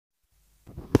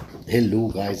Hello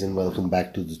guys and welcome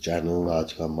back to the channel.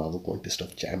 आज का मावो कॉन्टेस्ट ऑफ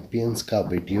चैंपियंस का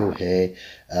वीडियो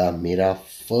है। मेरा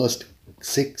फर्स्ट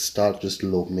 6 स्टार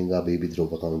क्रिस्टल ओपनिंग का बेबी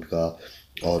ध्रुव अकाउंट का,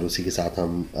 और उसी के साथ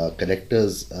हम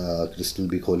कलेक्टर्स क्रिस्टल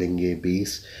भी खोलेंगे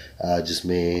बेस,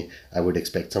 जिसमें I would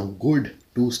expect some good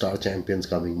 2 star champions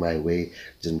coming my way,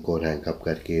 जिनको रैंक अप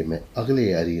करके मैं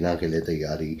अगले अरीना के लिए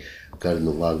तैयारी कर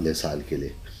लूँगा अगले साल के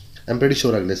लिए। I'm pretty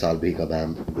sure अगले साल भी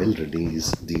कबाम will release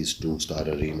these 2 star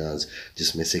arenas,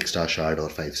 जिसमें 6 स्टार शार्ड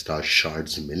और 5 स्टार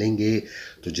शार्ड्स मिलेंगे।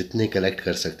 तो जितने कलेक्ट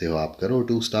कर सकते हो आप करो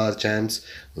 2 स्टार चैम्प्स,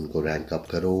 उनको रैंक अप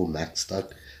करो मैक्स तक।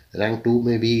 रैंक 2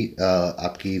 में भी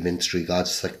आपकी विन स्ट्रीक आ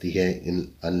सकती है इन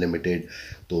अनलिमिटेड,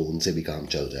 तो उनसे भी काम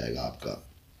चल जाएगा आपका।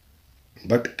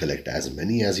 But collect as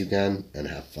many as you can and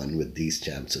have fun with these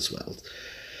champs as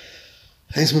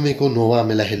well. इसमें मेरे को नोवा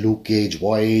मिला है, लूक केज,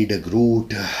 वॉइड,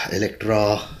 ग्रूट, इलेक्ट्रा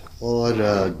और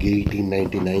गिरी टीम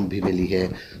 99 भी मिली है।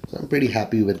 So I'm pretty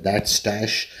happy with that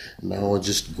stash. Now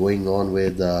just going on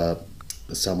with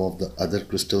some of the other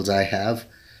crystals I have.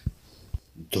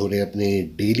 थोड़े अपने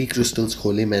डेली क्रिस्टल्स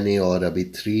खोले मैंने, और अभी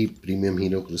 3 प्रीमियम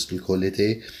हीरो क्रिस्टल खोले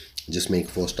थे, जिसमें एक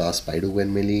 4 स्टार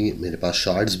स्पाइडरमैन मिली। मेरे पास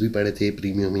शार्ड्स भी पड़े थे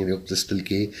प्रीमियम हीरो क्रिस्टल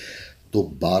के, तो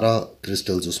 12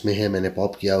 क्रिस्टल्स उसमें हैं। मैंने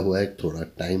पॉप किया हुआ है, थोड़ा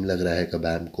टाइम लग रहा है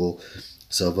कबैम को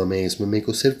सर्वर में। इसमें मेरे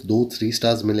को सिर्फ 2 3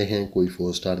 स्टार्स मिले हैं, कोई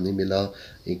 4 स्टार नहीं मिला।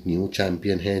 एक न्यू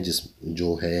चैम्पियन है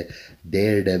जो है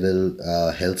dare devil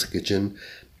health kitchen.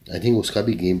 I think उसका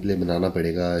भी गेम प्ले बनाना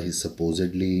पड़ेगा। ही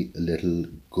supposedly little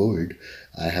good,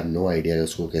 I have no idea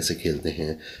उसको कैसे खेलते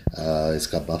हैं।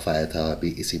 इसका बफ आया था अभी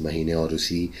इसी महीने, और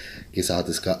उसी के साथ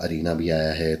इसका अरीना भी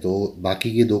आया है। तो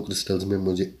बाकी के 2 क्रिस्टल्स में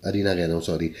मुझे अरीना कह रहा हूँ,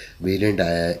 सॉरी, वेरिएंट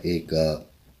आया है एक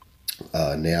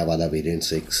नया वाला वेरिएंट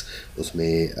 6,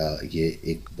 उसमें ये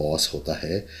एक बॉस होता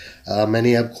है।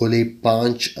 मैंने अब खोले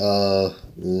 5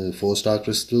 4 स्टार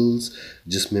क्रिस्टल्स,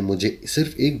 जिसमें मुझे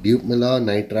सिर्फ एक ड्यूप मिला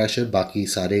नाइट ट्रैशर, बाकी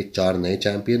सारे 4 नए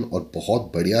चैम्पियन, और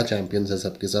बहुत बढ़िया चैम्पियंस हैं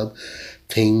सबके सब।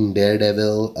 Thing, dare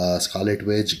devil, Scarlet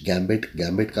Witch,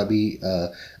 gambit का भी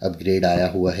अपग्रेड आया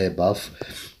हुआ है, बफ।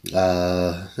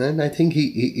 And I think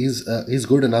he's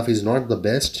good enough. He's not the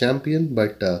best champion,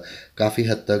 but काफ़ी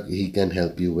हद तक he can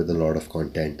help you with a lot of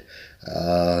content.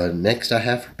 Next, I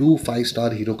have 2 5 star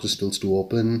hero crystals to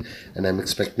open, and I'm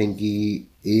expecting कि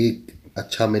एक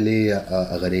अच्छा मिले, या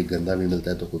अगर एक गंदा भी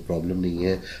मिलता है तो कोई प्रॉब्लम नहीं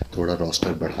है। थोड़ा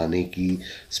रोस्टर बढ़ाने की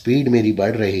स्पीड मेरी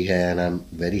बढ़ रही है, and I am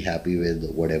very happy with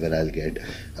what ever I get,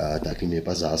 ताकि मेरे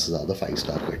पास ज़्यादा से ज़्यादा 5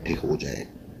 स्टार इकट्ठे हो जाएँ।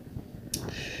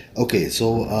 Okay, so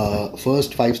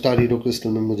first 5 star hero crystal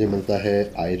में मुझे मिलता है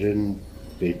आयरन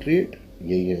पेट्रियट,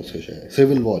 यही है उसका शायद,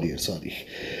 civil warrior, sorry,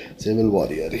 civil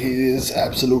warrior. He is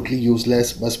absolutely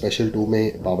useless, बस स्पेशल 2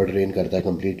 में पावर ड्रेन करता है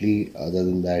completely. Other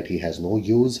than that he has no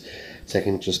use.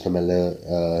 Second crystal मैंने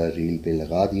रील पे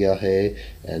लगा दिया है।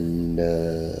 And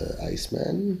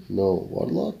Iceman, no,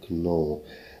 warlock, no.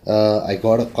 I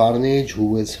got a Carnage who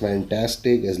is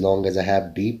fantastic as long as I have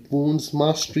Deep Wounds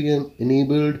Mastery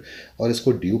enabled, और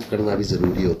इसको dupe करना भी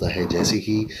ज़रूरी होता है। जैसे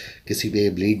ही किसी पे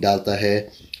ब्लीड डालता है,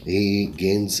 he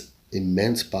gains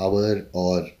immense power,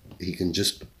 और he can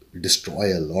just destroy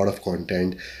a lot of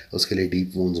content। उसके लिए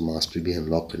Deep Wounds Mastery भी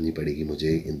अनलॉक करनी पड़ेगी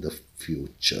मुझे in the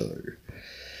future।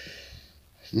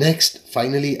 Next,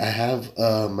 finally, I have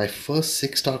my first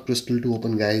 6 star crystal to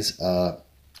open, guys.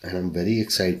 And I'm very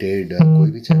excited.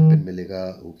 कोई भी champion मिलेगा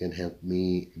who can help me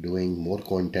doing more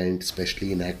content, especially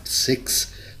in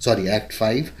Act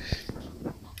 5.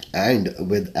 And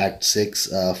with Act 6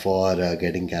 for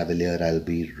getting Cavalier, I'll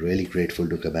be really grateful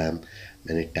to Kabam.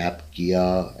 मैंने tap किया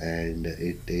and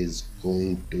it is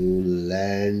going to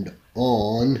land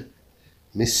on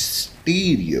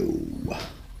Mysterio.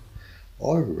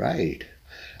 All right.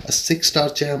 A 6 star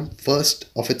champ, first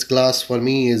of its class for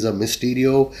me, is a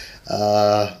Mysterio.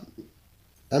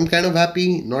 I'm kind of happy,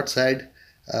 not sad.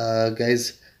 Guys,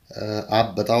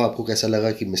 आप बताओ आपको कैसा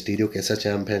लगा कि Mysterio कैसा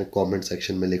champ है, comment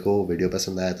section में लिखो। वीडियो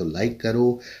पसंद आया तो लाइक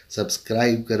करो,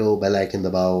 सब्सक्राइब करो, बेल आइकन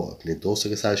दबाओ, अपने दोस्तों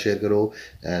के साथ शेयर करो,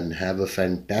 and have a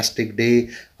fantastic day.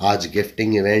 आज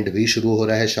गिफ्टिंग इवेंट भी शुरू हो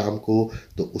रहा है शाम को,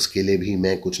 तो उसके लिए भी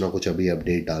मैं कुछ ना कुछ अभी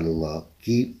अपडेट डालूंगा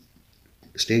कि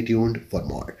stay tuned for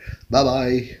more. Bye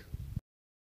bye.